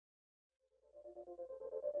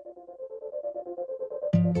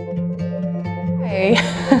Hey.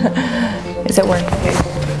 Is it working?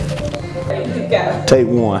 Take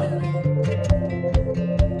one.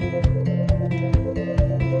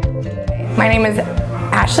 My name is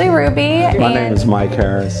Ashley Ruby. My name is Mike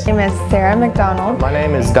Harris. My name is Sarah McDonald. My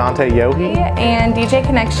name is Dante Yohi. And DJ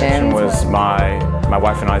Connections was my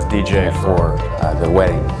wife and I's DJ for the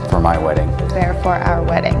wedding, for my wedding. there for our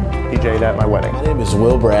wedding. DJ'd at my wedding. My name is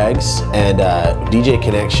Will Braggs, and DJ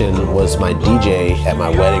Connection was my DJ at my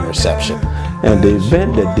wedding reception. And the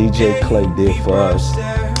event that DJ Clay did for us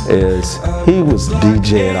is he was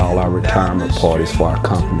DJ at all our retirement parties for our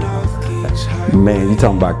company. Man, you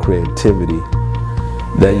talking about creativity.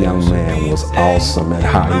 That young man was awesome at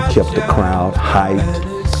how he kept the crowd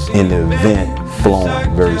hyped and the event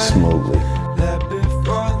flowing very smoothly.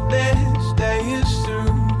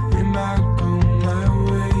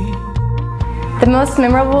 The most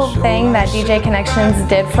memorable thing that DJ Connections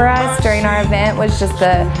did for us during our event was just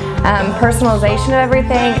the personalization of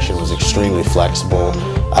everything. It was extremely flexible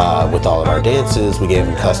with all of our dances. We gave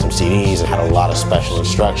him custom CDs and had a lot of special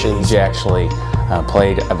instructions. DJ actually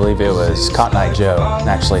played, I believe it was Cotton Eye Joe, and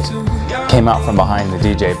actually came out from behind the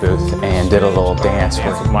DJ booth and did a little dance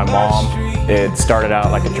with my mom. It started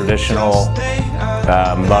out like a traditional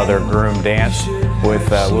mother-groom dance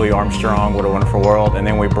with Louis Armstrong, What a Wonderful World, and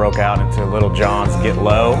then we broke out into Little John's Get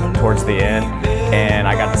Low towards the end, and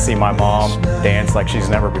I got to see my mom dance like she's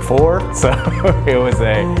never before, so it was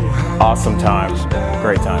a awesome time,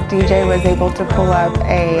 great time. DJ was able to pull up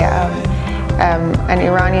an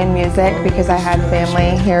Iranian music because I had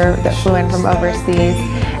family here that flew in from overseas.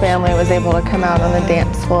 Family was able to come out on the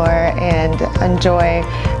dance floor and enjoy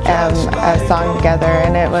a song together,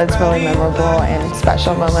 and it was really memorable and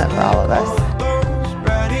special moment for all of us.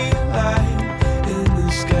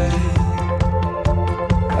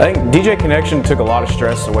 I think DJ Connection took a lot of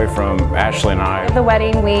stress away from Ashley and I. At the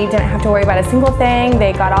wedding, we didn't have to worry about a single thing.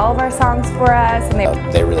 They got all of our songs for us, and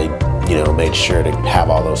they really, made sure to have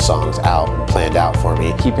all those songs out and planned out for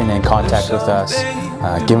me. Keeping in contact with us,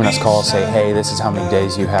 giving us calls, say, hey, this is how many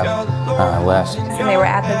days you have left. And they were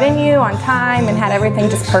at the venue on time and had everything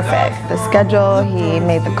just perfect. The schedule, he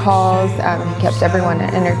made the calls, he kept everyone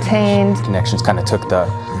entertained. Connections kind of took the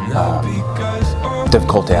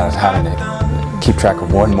difficulty out of having to keep track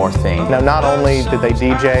of one more thing. Now, not only did they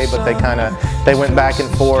DJ, but they went back and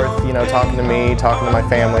forth, talking to me, talking to my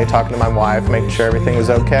family, talking to my wife, making sure everything was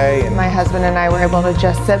okay. My husband and I were able to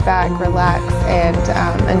just sit back, relax, and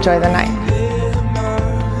enjoy the night.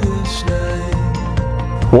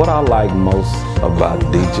 What I like most about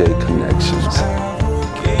DJ Connections,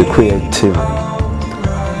 the creativity,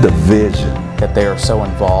 the vision. That they are so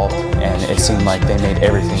involved, and it seemed like they made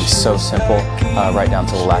everything so simple, right down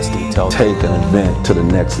to the last detail. Take an event to the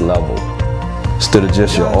next level. Instead of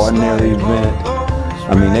just your ordinary event,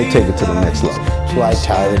 they take it to the next level. I liked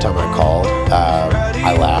how every time I called,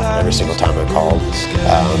 I laughed every single time I called.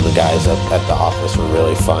 The guys at the office were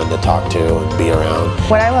really fun to talk to and be around.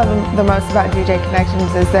 What I love the most about DJ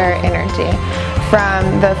Connections is their energy.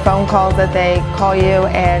 From the phone calls that they call you,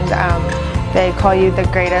 and they call you the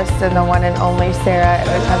greatest and the one and only Sarah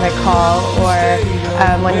every time they call, or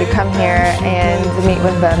when you come here and meet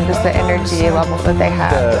with them, just the energy level that they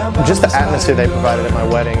have. Just the atmosphere they provided at my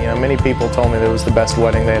wedding. Many people told me that it was the best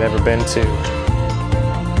wedding they had ever been to.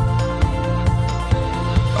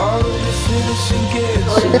 All this innocent kids,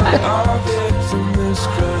 our victim is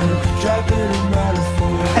crime, trapping